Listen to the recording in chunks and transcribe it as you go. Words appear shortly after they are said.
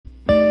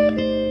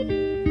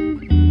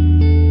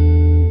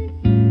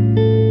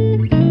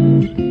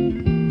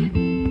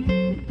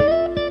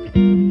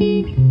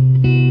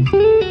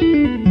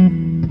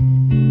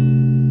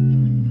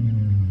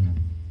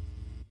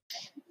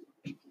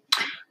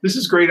This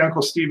is Great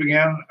Uncle Steve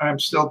again. I'm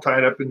still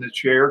tied up in the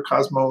chair.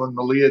 Cosmo and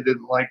Malia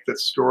didn't like the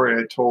story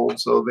I told,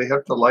 so they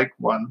have to like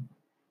one.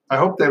 I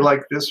hope they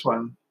like this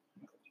one.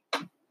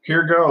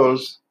 Here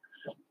goes.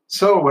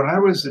 So when I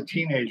was a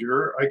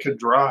teenager, I could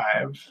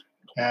drive,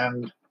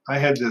 and I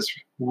had this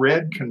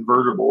red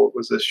convertible. It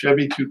was a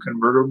Chevy 2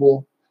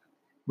 convertible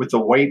with a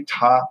white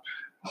top.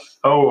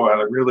 Oh,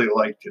 I really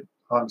liked it.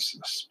 A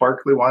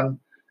sparkly one.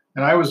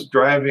 And I was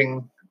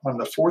driving on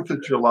the 4th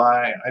of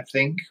July, I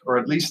think, or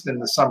at least in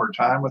the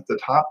summertime with the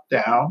top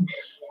down.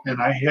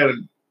 And I had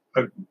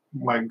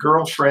my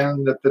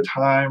girlfriend at the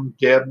time,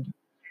 Deb,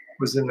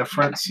 was in the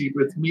front seat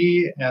with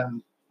me,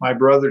 and my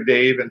brother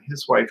Dave and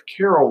his wife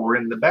Carol were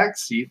in the back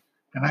seat.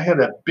 And I had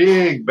a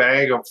big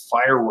bag of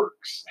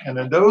fireworks. And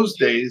in those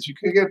days, you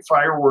could get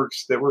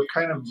fireworks that were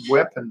kind of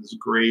weapons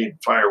grade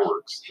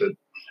fireworks that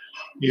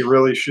you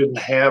really shouldn't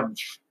have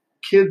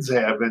kids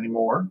have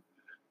anymore.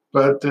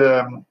 But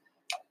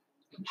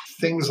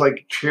things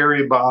like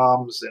cherry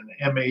bombs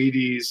and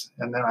M80s,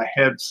 and then I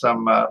had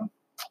some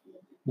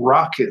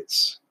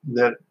rockets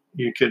that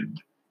you could,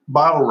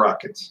 bottle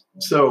rockets.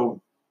 So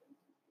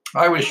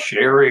I was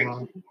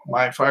sharing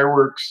my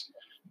fireworks,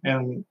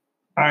 and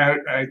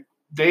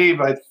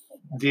Dave, I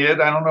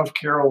don't know if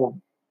Carol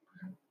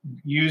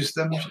used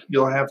them.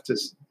 You'll have to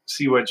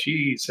see what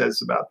she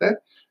says about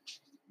that.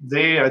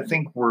 They, I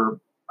think,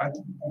 were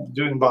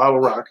doing bottle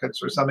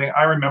rockets or something.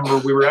 I remember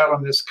we were out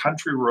on this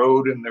country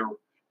road, and there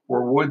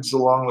were woods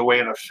along the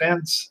way and a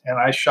fence, and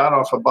I shot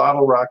off a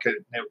bottle rocket,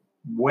 and it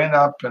went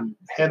up and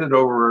headed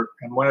over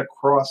and went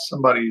across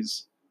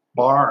somebody's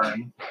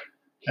barn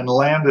and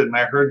landed, and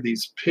I heard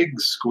these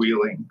pigs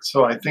squealing.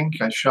 So I think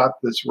I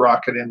shot this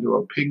rocket into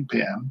a pig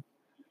pen.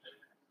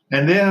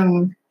 And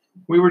then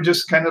we were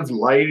just kind of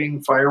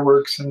lighting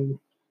fireworks and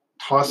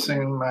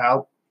tossing them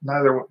out,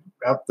 neither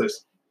out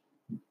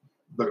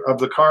of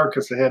the car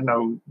because they had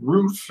no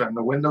roof and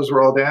the windows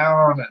were all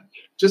down, and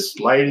just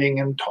lighting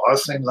and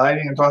tossing.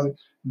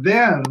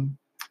 Then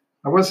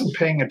I wasn't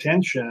paying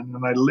attention,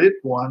 and I lit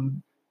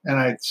one, and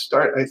I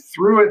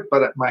threw it,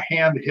 but my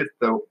hand hit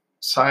the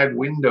side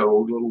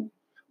window, little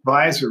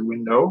visor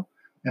window,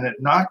 and it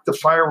knocked the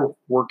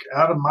firework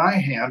out of my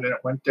hand, and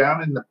it went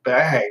down in the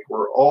bag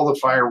where all the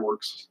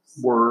fireworks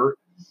were,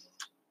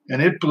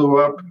 and it blew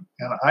up,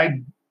 and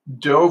I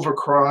dove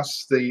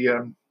across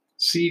the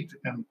seat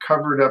and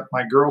covered up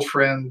my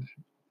girlfriend,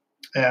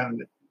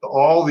 and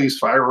all these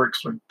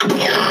fireworks went,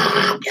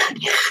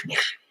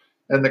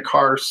 and the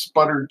car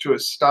sputtered to a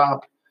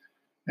stop,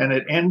 and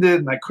it ended,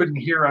 and I couldn't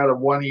hear out of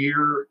one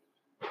ear,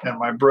 and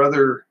my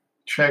brother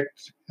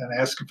checked and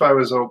asked if I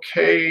was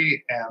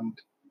okay, and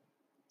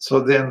so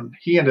then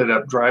he ended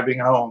up driving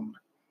home,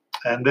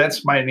 and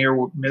that's my near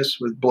miss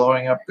with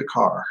blowing up the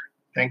car.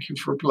 Thank you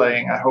for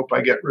playing. I hope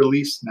I get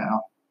released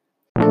now.